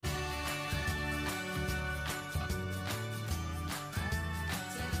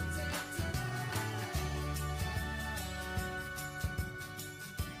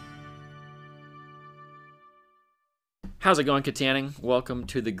How's it going, Katanning? Welcome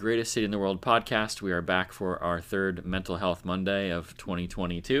to the Greatest City in the World podcast. We are back for our third Mental Health Monday of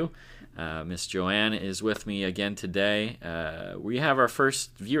 2022. Miss Joanne is with me again today. We have our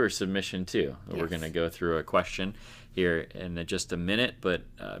first viewer submission, too. Yes. We're going to go through a question here in just a minute, but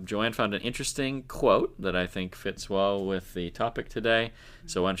Joanne found an interesting quote that I think fits well with the topic today.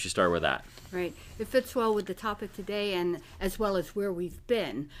 So why don't you start with that? Right. It fits well with the topic today and as well as where we've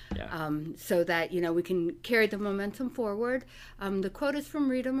been, so that, we can carry the momentum forward. The quote is from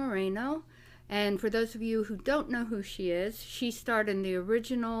Rita Moreno, and for those of you who don't know who she is, she starred in the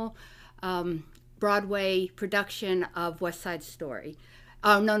original Broadway production of West Side Story.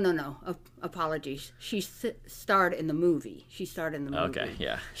 Oh, no. Apologies. She starred in the movie. Okay,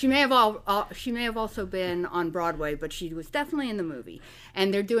 yeah. She may have also been on Broadway, but she was definitely in the movie.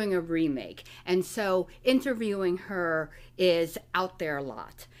 And they're doing a remake. And so interviewing her is out there a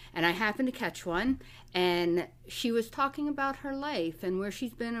lot. And I happened to catch one, and she was talking about her life and where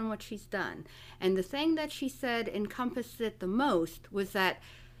she's been and what she's done. And the thing that she said encompassed it the most was that,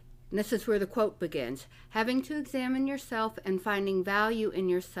 and this is where the quote begins, having to examine yourself and finding value in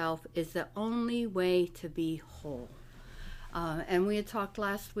yourself is the only way to be whole. And we had talked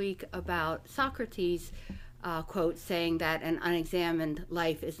last week about Socrates' quote saying that an unexamined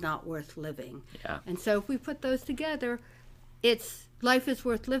life is not worth living. Yeah. And so if we put those together, life is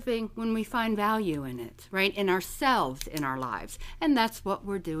worth living when we find value in it, right? In ourselves, in our lives. And that's what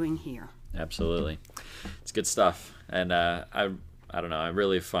we're doing here. Absolutely. It's good stuff. And I don't know. I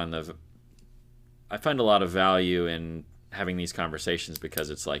really find I find a lot of value in having these conversations because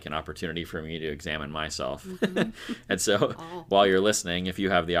it's like an opportunity for me to examine myself. Mm-hmm. And so while you're listening, if you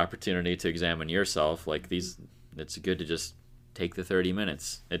have the opportunity to examine yourself, it's good to just take the 30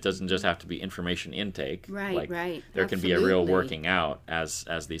 minutes. It doesn't just have to be information intake. Right. There can be a real working out as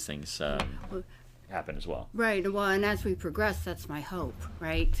these things happen as well. Right. Well, and as we progress, that's my hope,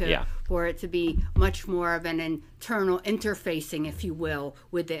 right? Yeah. For it to be much more of an internal interfacing, if you will,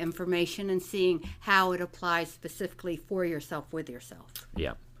 with the information and seeing how it applies specifically for yourself, with yourself.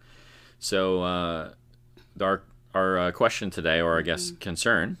 Yeah. So our question today, or I guess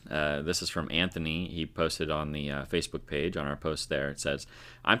concern, this is from Anthony. He posted on the Facebook page, on our post there. It says,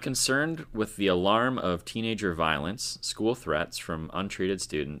 I'm concerned with the alarm of teenager violence, school threats from untreated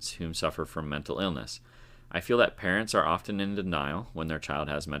students whom suffer from mental illness. I feel that parents are often in denial when their child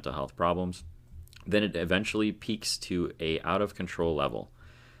has mental health problems. Then it eventually peaks to a out-of-control level,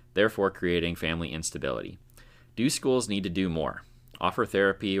 therefore creating family instability. Do schools need to do more? Offer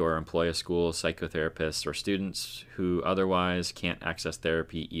therapy or employ a school psychotherapist or students who otherwise can't access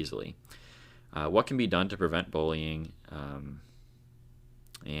therapy easily? What can be done to prevent bullying?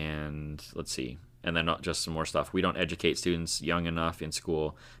 And let's see. And then just some more stuff. We don't educate students young enough in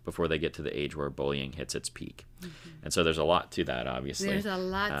school before they get to the age where bullying hits its peak. Mm-hmm. And so there's a lot to that, obviously. There's a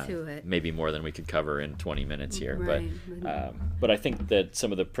lot to it. Maybe more than we could cover in 20 minutes here. Right. But I think that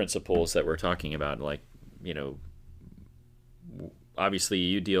some of the principles that we're talking about, obviously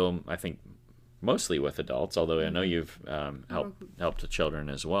you deal, I think, mostly with adults, although I know you've helped children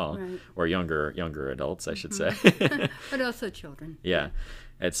as well, right. Or younger adults, I should say. But also children. Yeah.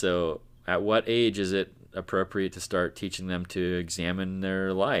 And so at what age is it appropriate to start teaching them to examine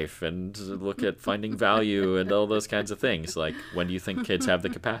their life and look at finding value and all those kinds of things? Like, when do you think kids have the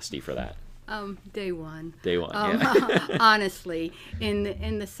capacity for that? Day one. Yeah. Honestly,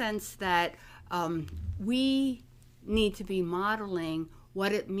 in the sense that we need to be modeling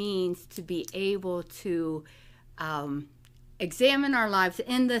what it means to be able to examine our lives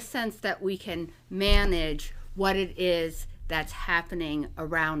in the sense that we can manage what it is that's happening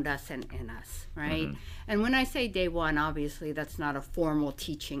around us and in us, right? Mm-hmm. And when I say day one, obviously that's not a formal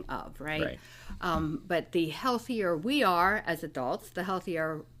teaching of, right? But the healthier we are as adults, the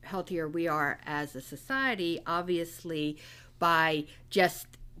healthier we are as a society, obviously, by just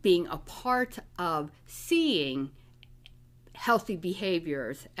being a part of seeing healthy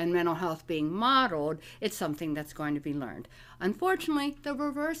behaviors and mental health being modeled, it's something that's going to be learned. Unfortunately, the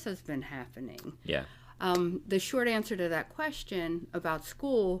reverse has been happening. Yeah. The short answer to that question about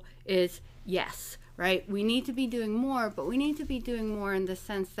school is yes, right? We need to be doing more, but we need to be doing more in the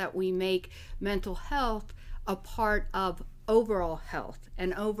sense that we make mental health a part of overall health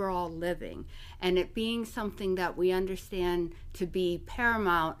and overall living, and it being something that we understand to be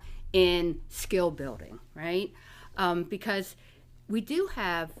paramount in skill building, right? Because we do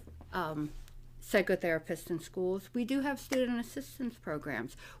have psychotherapists in schools. We do have student assistance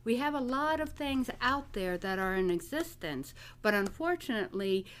programs. We have a lot of things out there that are in existence, but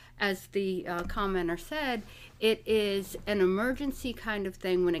unfortunately, as the commenter said, it is an emergency kind of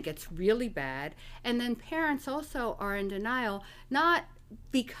thing when it gets really bad, and then parents also are in denial, not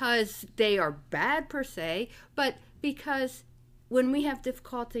because they are bad per se, but because when we have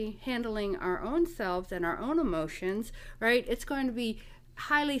difficulty handling our own selves and our own emotions, right, it's going to be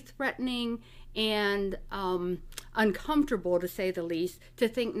highly threatening and uncomfortable, to say the least, to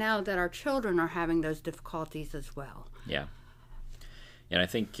think now that our children are having those difficulties as well. Yeah. And I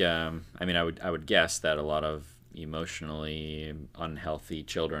think, I would guess that a lot of emotionally unhealthy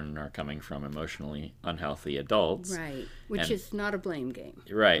children are coming from emotionally unhealthy adults. Right, which is not a blame game.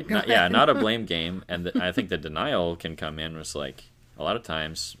 Right, not a blame game. And I think the denial can come in was like, a lot of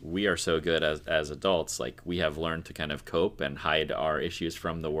times we are so good as adults, like we have learned to kind of cope and hide our issues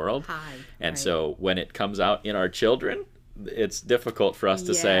from the world. And so when it comes out in our children, it's difficult for us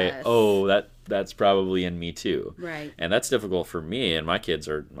to say, oh, that's probably in me too. Right. And that's difficult for me, and my kids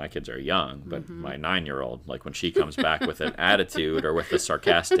are young, but my 9-year-old, like when she comes back with an attitude or with a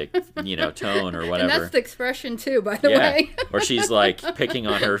sarcastic, tone or whatever. And that's the expression too, by the way. Or she's like picking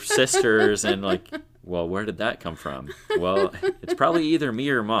on her sisters and like, well, where did that come from? Well, it's probably either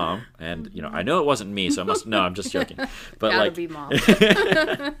me or mom, and I know it wasn't me, so I'm just joking. But gotta be mom.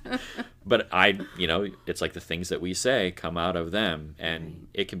 But it's like the things that we say come out of them, and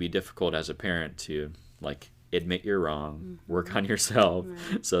it can be difficult as a parent to like admit you're wrong, work on yourself,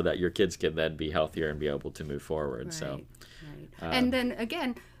 so that your kids can then be healthier and be able to move forward. Right. So, and then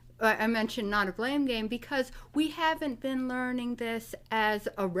again, I mentioned not a blame game because we haven't been learning this as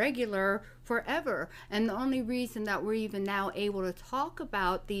a regular forever. And the only reason that we're even now able to talk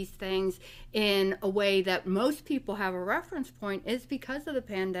about these things in a way that most people have a reference point is because of the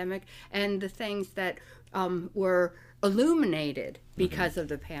pandemic and the things that were illuminated because of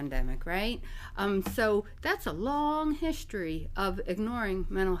the pandemic, right? So that's a long history of ignoring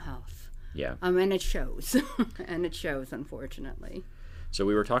mental health. Yeah. And it shows. And it shows, unfortunately. So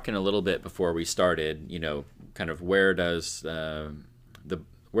we were talking a little bit before we started, kind of where does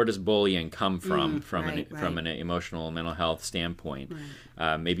bullying come from, from an emotional mental health standpoint?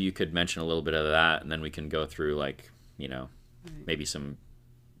 Right. Maybe you could mention a little bit of that, and then we can go through maybe some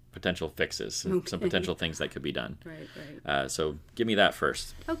potential fixes, some potential things that could be done. Right. So give me that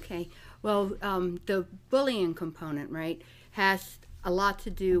first. Okay. Well, the bullying component, right, has a lot to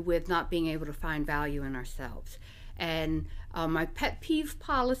do with not being able to find value in ourselves. And my pet peeve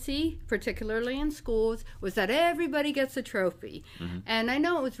policy, particularly in schools, was that everybody gets a trophy. And I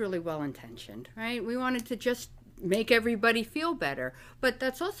know it was really well-intentioned, right? We wanted to just make everybody feel better. But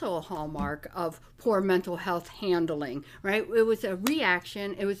that's also a hallmark of poor mental health handling, right? It was a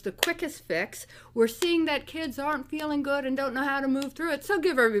reaction. It was the quickest fix. We're seeing that kids aren't feeling good and don't know how to move through it, so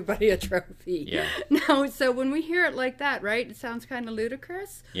give everybody a trophy. Yeah. Now, so when we hear it like that, right, it sounds kind of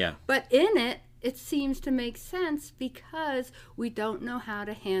ludicrous. Yeah. But in it seems to make sense because we don't know how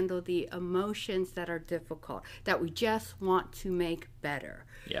to handle the emotions that are difficult, that we just want to make better.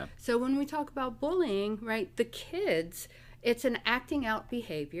 Yeah. So when we talk about bullying, right, the kids, it's an acting out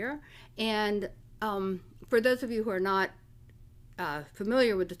behavior. And for those of you who are not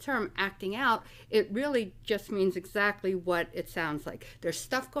familiar with the term acting out, it really just means exactly what it sounds like. There's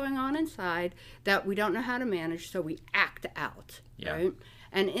stuff going on inside that we don't know how to manage, so we act out, right?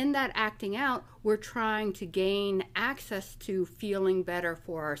 And in that acting out, we're trying to gain access to feeling better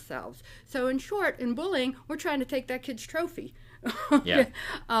for ourselves. So in short, in bullying, we're trying to take that kid's trophy. Yeah.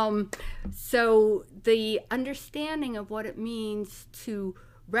 So the understanding of what it means to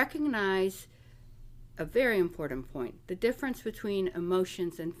recognize a very important point, the difference between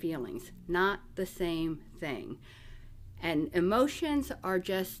emotions and feelings, not the same thing. And emotions are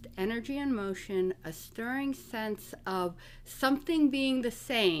just energy and motion, a stirring sense of something being the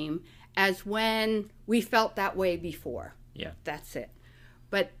same as when we felt that way before. Yeah. That's it.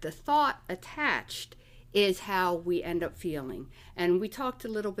 But the thought attached is how we end up feeling. And we talked a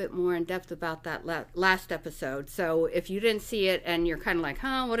little bit more in depth about that last episode. So if you didn't see it and you're kind of like,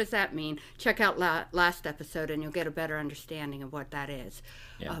 what does that mean? Check out last episode and you'll get a better understanding of what that is.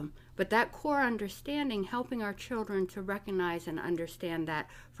 Yeah. But that core understanding, helping our children to recognize and understand that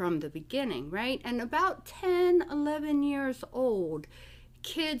from the beginning, right? And about 10, 11 years old,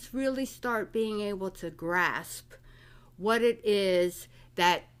 kids really start being able to grasp what it is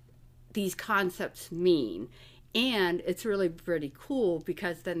that these concepts mean. And it's really pretty cool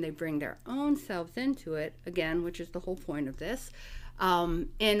because then they bring their own selves into it, again, which is the whole point of this,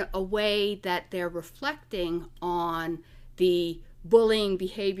 in a way that they're reflecting on the bullying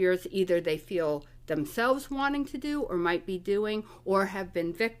behaviors either they feel themselves wanting to do or might be doing or have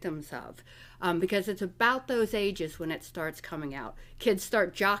been victims of. Because it's about those ages when it starts coming out. Kids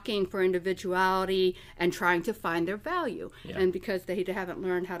start jockeying for individuality and trying to find their value. Yeah. And because they haven't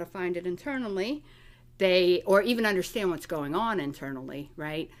learned how to find it internally, or even understand what's going on internally,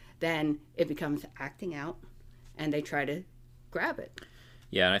 right? Then it becomes acting out and they try to grab it.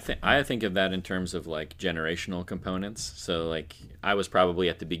 Yeah, and I think of that in terms of like generational components. So like I was probably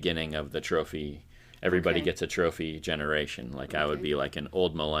at the beginning of the trophy. Everybody Okay. gets a trophy generation. Like I would Okay. be like an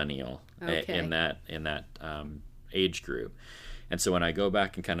old millennial Okay. in that age group. And so when I go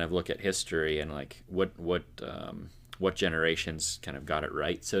back and kind of look at history and like what generations kind of got it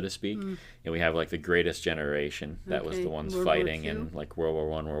right, so to speak, and we have like the greatest generation that was Okay. the ones World War fighting II? in like World War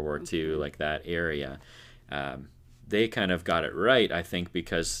I, World War II, like that area. They kind of got it right, I think,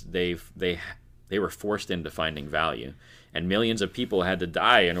 because they were forced into finding value, and millions of people had to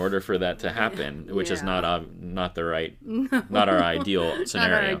die in order for that to happen, which is Yeah. not the right, not our ideal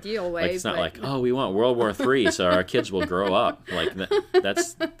scenario. ideal way, Like, it's not but- like, oh, we want World War III so our kids will grow up. Like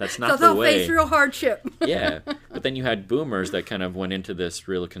that's not So the they'll way. face real hardship. Yeah, but then you had boomers that kind of went into this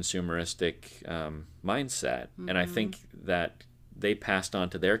real consumeristic mindset, and I think that they passed on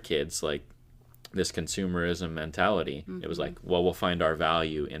to their kids like this consumerism mentality. It was like, well, we'll find our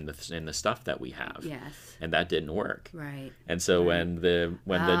value in the stuff that we have, Yes. and that didn't work. Right. And so when the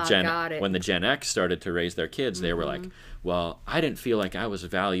got it. Gen X started to raise their kids, they were like, well, I didn't feel like I was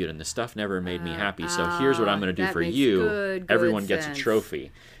valued, and the stuff never made me happy. So here's what I'm going to do that for makes you. good Everyone gets sense. a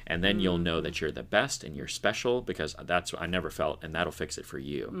trophy, and then you'll know that you're the best and you're special, because that's what I never felt, and that'll fix it for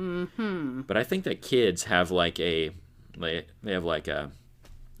you. But I think that kids have like they have like a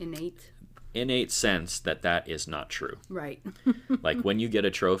innate sense that is not true. Right. Like when you get a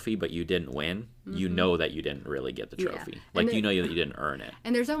trophy but you didn't win, you know that you didn't really get the Yeah. trophy. And Like you know that you didn't earn it.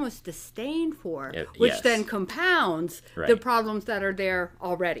 And there's almost disdain for it, Yeah, which yes. then compounds the Right. problems that are there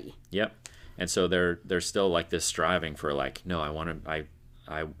already. Yep. And so there's still like this striving for like, no, I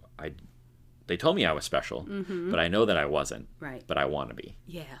they told me I was special, but I know that I wasn't. Right. But I want to be.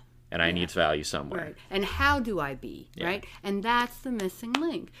 Yeah. And I need value somewhere. Right. And how do I be? Yeah. Right. And that's the missing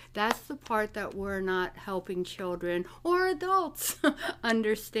link. That's the part that we're not helping children or adults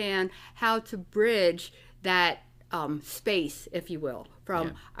understand how to bridge that space, if you will, from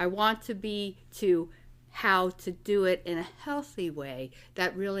Yeah. I want to be to how to do it in a healthy way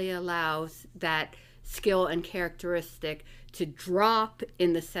that really allows that skill and characteristic to drop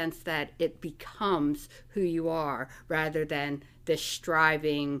in the sense that it becomes who you are rather than this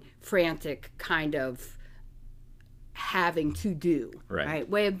striving, frantic kind of having to do, Right.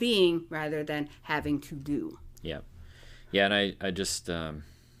 Way of being rather than having to do. Yep. Yeah, and I just, man,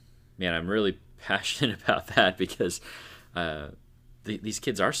 I'm really passionate about that because these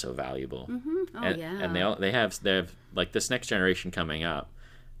kids are so valuable. Oh, and, yeah. and they have like this next generation coming up.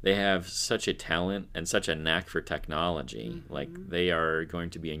 They have such a talent and such a knack for technology. Like they are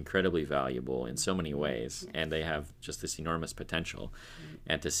going to be incredibly valuable in so many ways, and they have just this enormous potential.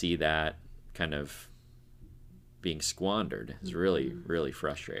 And to see that kind of being squandered is really, really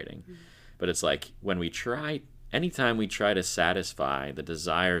frustrating. But it's like when anytime we try to satisfy the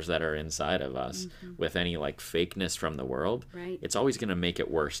desires that are inside of us with any like fakeness from the world, Right. it's always going to make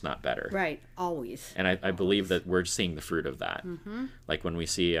it worse, not better. Right, always. And I believe that we're seeing the fruit of that. Like when we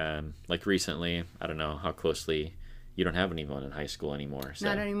see, like recently, I don't know how closely, you don't have anyone in high school anymore. So.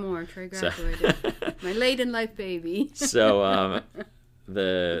 Not anymore. Trey graduated. My late in life baby. So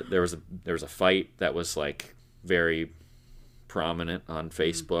there was a fight that was like very prominent on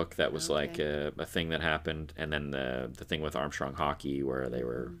Facebook that was like a thing that happened, and then the thing with Armstrong Hockey where they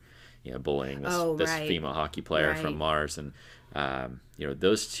were bullying this right. female hockey player from Right. Mars, and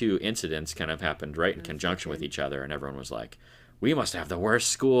those two incidents kind of happened right in conjunction with each other, and everyone was like, we must have the worst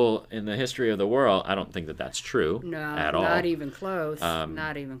school in the history of the world. I don't think that that's true No, at all. not even close.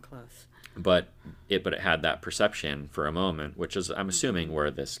 Not even close. But it had that perception for a moment, which is, I'm assuming, where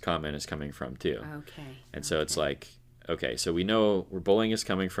this comment is coming from too. Okay. And so it's like, okay, so we know where bullying is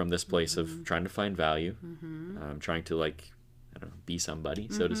coming from, this place of trying to find value, trying to like, I don't know, be somebody,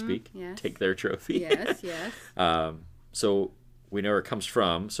 so to speak, Yes. take their trophy. Yes, yes. So we know where it comes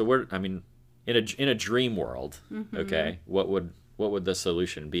from. So in a dream world, okay, what would the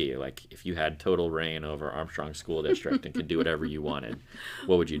solution be? Like if you had total reign over Armstrong School District and could do whatever you wanted,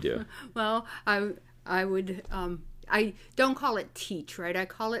 what would you do? Well, I would I don't call it teach, right? I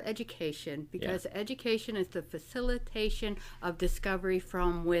call it education because education is the facilitation of discovery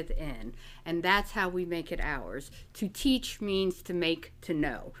from within. And that's how we make it ours. To teach means to make to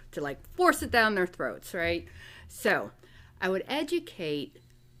know, to like force it down their throats, right? So I would educate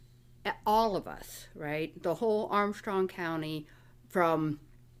all of us, right? The whole Armstrong County, from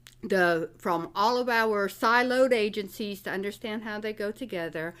all of our siloed agencies, to understand how they go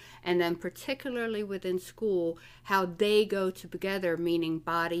together, and then particularly within school, how they go together, meaning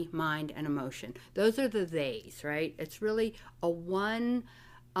body, mind, and emotion. Those are the theys, right? It's really a one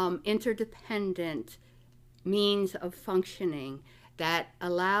interdependent means of functioning that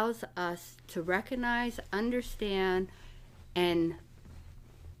allows us to recognize, understand, and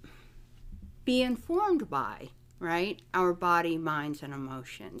be informed by, right, our body, minds, and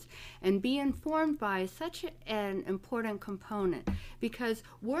emotions. And be informed by is such an important component, because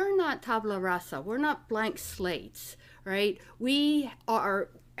we're not tabula rasa, we're not blank slates, right? We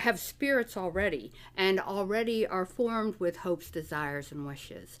have spirits already, and already are formed with hopes, desires, and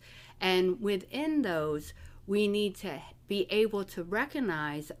wishes. And within those, we need to be able to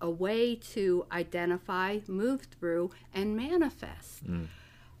recognize a way to identify, move through, and manifest.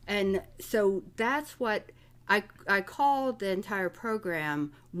 And so that's what I call the entire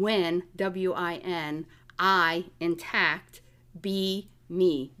program WIN, W-I-N, I, intact, B,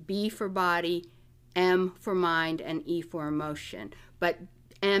 me. B for body, M for mind, and E for emotion. But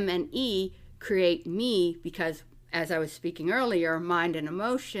M and E create me because, as I was speaking earlier, mind and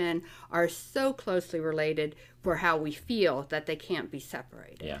emotion are so closely related for how we feel that they can't be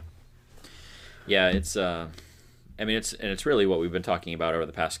separated. Yeah, it's it's really what we've been talking about over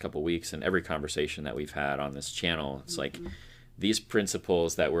the past couple of weeks, and every conversation that we've had on this channel. It's like these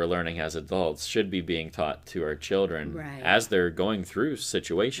principles that we're learning as adults should be being taught to our children as they're going through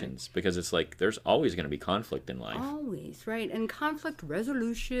situations, because it's like there's always going to be conflict in life. Always, right? And conflict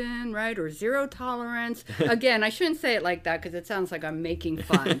resolution, right? Or zero tolerance. Again, I shouldn't say it like that because it sounds like I'm making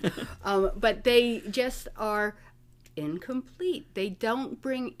fun. But they just are incomplete. They don't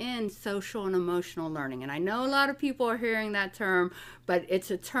bring in social and emotional learning. And I know a lot of people are hearing that term, but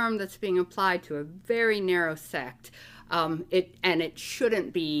it's a term that's being applied to a very narrow sect. It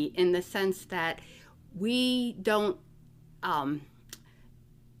shouldn't be, in the sense that we don't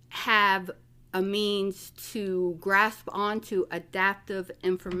have a means to grasp onto adaptive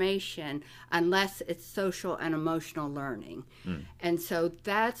information unless it's social and emotional learning. And so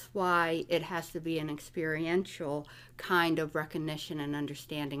that's why it has to be an experiential kind of recognition and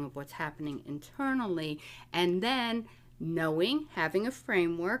understanding of what's happening internally, and then knowing, having a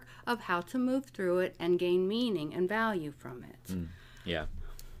framework of how to move through it and gain meaning and value from it. Yeah.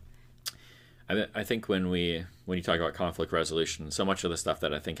 I think when you talk about conflict resolution, so much of the stuff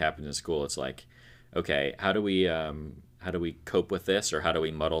that I think happens in school, it's like, okay, how do we cope with this, or how do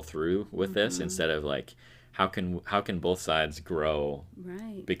we muddle through with this, instead of like, how can both sides grow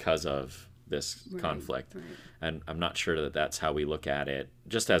because of this conflict? And I'm not sure that that's how we look at it,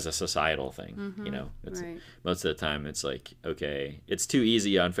 just as a societal thing. It's, most of the time it's like, okay, it's too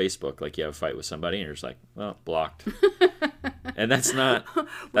easy on Facebook. Like, you have a fight with somebody and you're just like, well, blocked. And that's not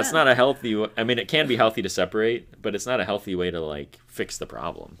a healthy. I mean, it can be healthy to separate, but it's not a healthy way to like fix the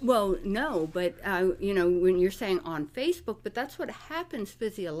problem. Well, no, but when you're saying on Facebook, but that's what happens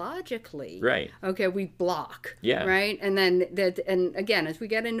physiologically, right? Okay, we block, yeah, right, and then and again, as we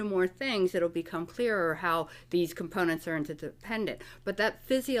get into more things, it'll become clearer how these components are interdependent. But that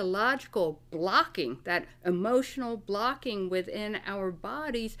physiological blocking, that emotional blocking within our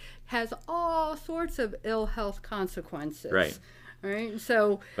bodies, has all sorts of ill health consequences. Right.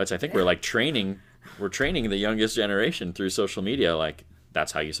 So, but I think we're like training the youngest generation through social media. Like,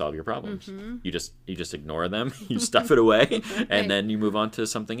 that's how you solve your problems. You just ignore them, you stuff it away, and then you move on to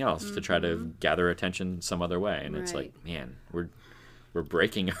something else to try to gather attention some other way. And it's like, man, we're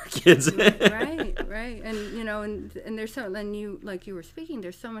breaking our kids. right. And and there's so, and you, like you were speaking,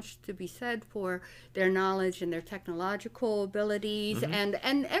 there's so much to be said for their knowledge and their technological abilities, and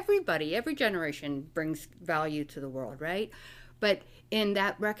every generation brings value to the world, right? But in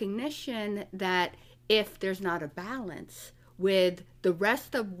that recognition that if there's not a balance with the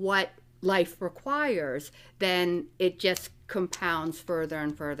rest of what life requires, then it just compounds further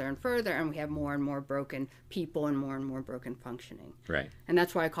and further and further, and we have more and more broken people and more broken functioning. Right. And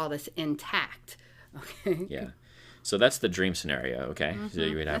that's why I call this intact. Okay. Yeah. So that's the dream scenario, okay? So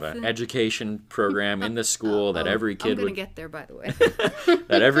you would have an education program in the school that every kid I'm going to get there, by the way.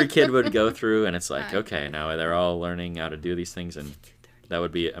 that every kid would go through, and it's like, okay, now they're all learning how to do these things, and that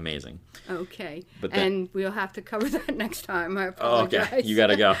would be amazing. Okay. And we'll have to cover that next time. I apologize. Okay. You got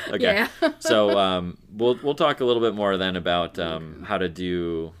to go. Okay. Yeah. So we'll talk a little bit more then about how to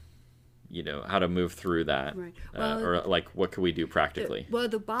do, how to move through that. Right. Or like, what can we do practically?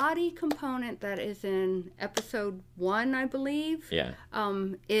 The body component that is in episode 1, I believe, yeah,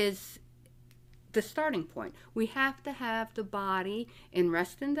 is the starting point. We have to have the body in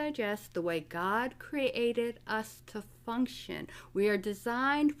rest and digest the way God created us to function. We are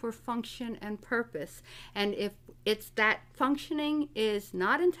designed for function and purpose. And if it's that functioning is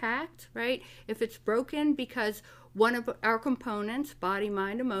not intact, right? If it's broken because one of our components, body,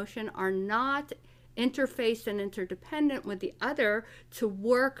 mind, emotion, are not interfaced and interdependent with the other to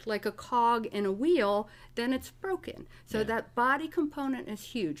work like a cog in a wheel, then it's broken. So that body component is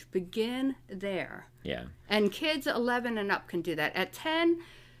huge. Begin there. Yeah. And kids 11 and up can do that. At 10,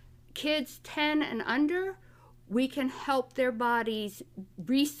 kids 10 and under, we can help their bodies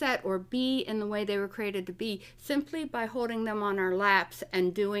reset or be in the way they were created to be simply by holding them on our laps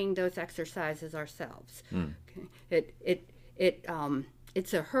and doing those exercises ourselves. Okay.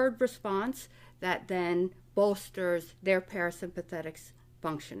 It's a herd response that then bolsters their parasympathetic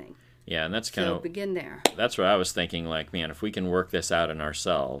functioning. Yeah, and that's kind of begin there. That's what I was thinking. Like, man, if we can work this out in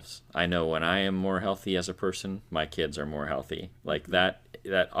ourselves, I know when I am more healthy as a person, my kids are more healthy. Like that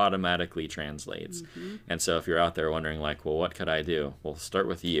automatically translates. And so if you're out there wondering, like, well, what could I do? Well, start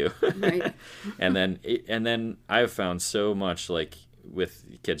with you. Right. and then I've found so much, like with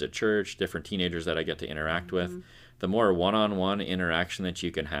kids at church, different teenagers that I get to interact with. The more one-on-one interaction that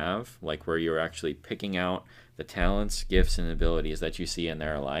you can have, like where you're actually picking out the talents, gifts, and abilities that you see in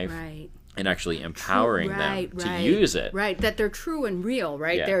their life, Right. and actually empowering them to use it. Right, that they're true and real,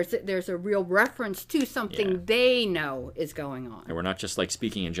 right? Yeah. There's a real reference to something they know is going on. And we're not just like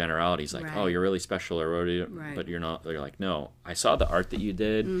speaking in generalities, like, Right. oh, you're really special, or Right. but you're not. You're like, no, I saw the art that you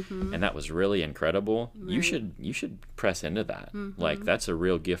did, and that was really incredible. You should press into that. Like, that's a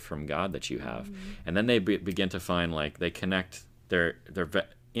real gift from God that you have. And then they begin to find, like, they connect their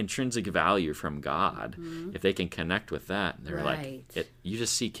intrinsic value from God. If they can connect with that, they're Right. like, you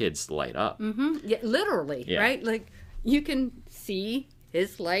just see kids light up. Yeah, literally, Yeah. right? Like you can see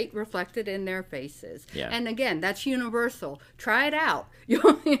his light reflected in their faces. Yeah. And again, that's universal. Try it out. You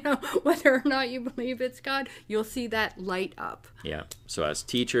know, whether or not you believe it's God, you'll see that light up. Yeah. So as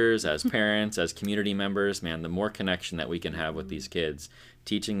teachers, as parents, as community members, man, the more connection that we can have with these kids,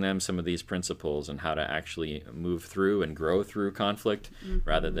 teaching them some of these principles and how to actually move through and grow through conflict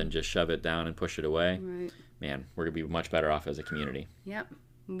rather than just shove it down and push it away, Right. man, we're going to be much better off as a community. Yep.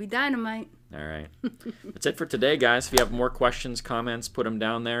 It'll be dynamite. All right. That's it for today, guys. If you have more questions, comments, put them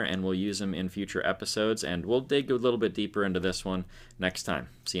down there, and we'll use them in future episodes. And we'll dig a little bit deeper into this one next time.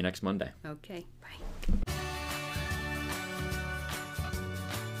 See you next Monday. Okay. Bye.